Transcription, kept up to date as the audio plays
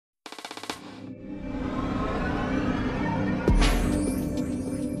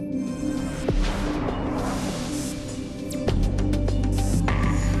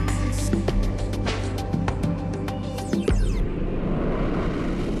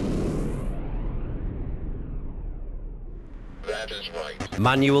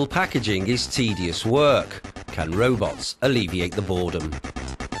Manual packaging is tedious work. Can robots alleviate the boredom?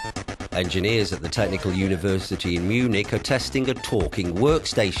 Engineers at the Technical University in Munich are testing a talking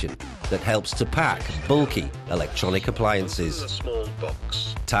workstation that helps to pack bulky electronic appliances.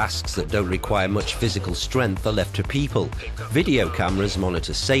 Tasks that don't require much physical strength are left to people. Video cameras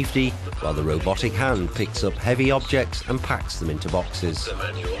monitor safety, while the robotic hand picks up heavy objects and packs them into boxes. The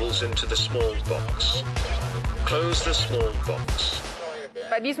manuals into the small box. Close the small box.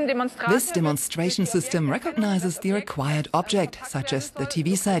 This demonstration system recognizes the required object, such as the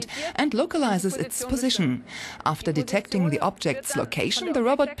TV set, and localizes its position. After detecting the object's location, the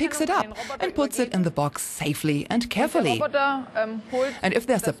robot picks it up and puts it in the box safely and carefully. And if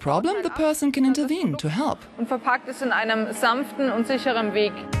there's a problem, the person can intervene to help.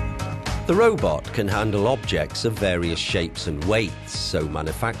 The robot can handle objects of various shapes and weights, so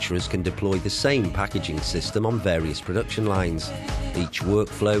manufacturers can deploy the same packaging system on various production lines. Each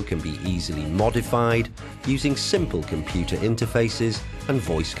workflow can be easily modified using simple computer interfaces and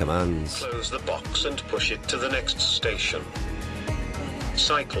voice commands. Close the box and push it to the next station.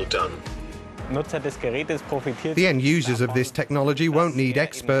 Cycle done. The end users of this technology won't need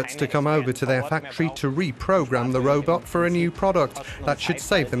experts to come over to their factory to reprogram the robot for a new product. That should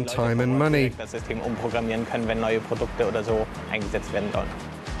save them time and money.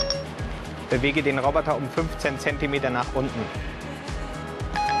 Bewege den Roboter 15 Zentimeter nach unten.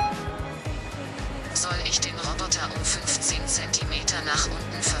 Soll ich den Roboter 15 Zentimeter nach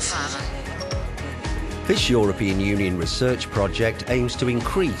unten verfahren? This European Union research project aims to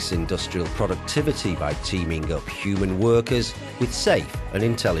increase industrial productivity by teaming up human workers with safe and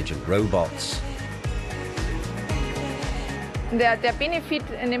intelligent robots.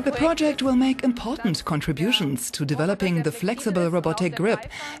 The project will make important contributions to developing the flexible robotic grip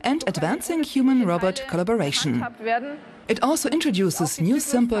and advancing human-robot collaboration. It also introduces new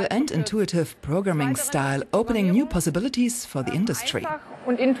simple and intuitive programming style, opening new possibilities for the industry.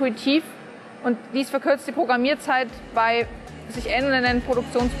 Und dies verkürzt die Programmierzeit bei sich ändernden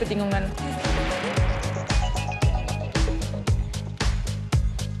Produktionsbedingungen.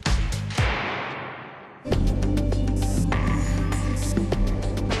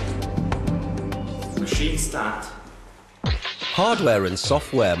 Machine start. Hardware and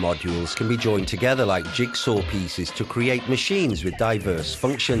software modules can be joined together like jigsaw pieces to create machines with diverse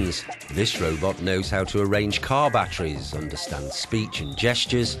functions. This robot knows how to arrange car batteries, understands speech and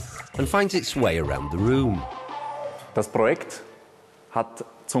gestures, and finds its way around the room. Das Projekt hat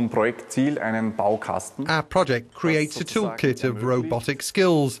zum Projektziel einen Baukasten. Our project creates a toolkit of robotic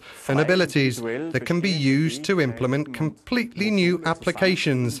skills and abilities that can be used to implement completely new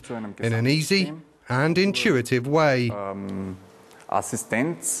applications in an easy and intuitive way.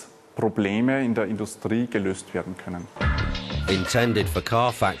 Assistenzprobleme in der Industrie gelöst werden können. Intended for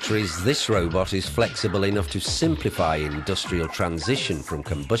car factories, this robot is flexible enough to simplify industrial transition from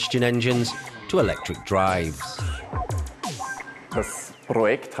combustion engines to electric drives. Das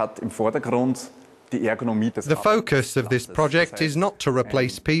Projekt hat im Vordergrund die Ergonomie des The focus of this project is not to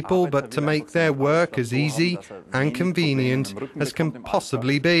replace people, but to make their work as easy and convenient as can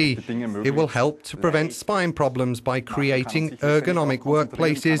possibly be. It will help to prevent spine problems by creating ergonomic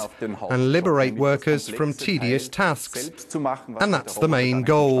workplaces and liberate workers from tedious tasks. And that's the main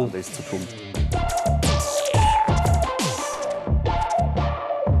goal.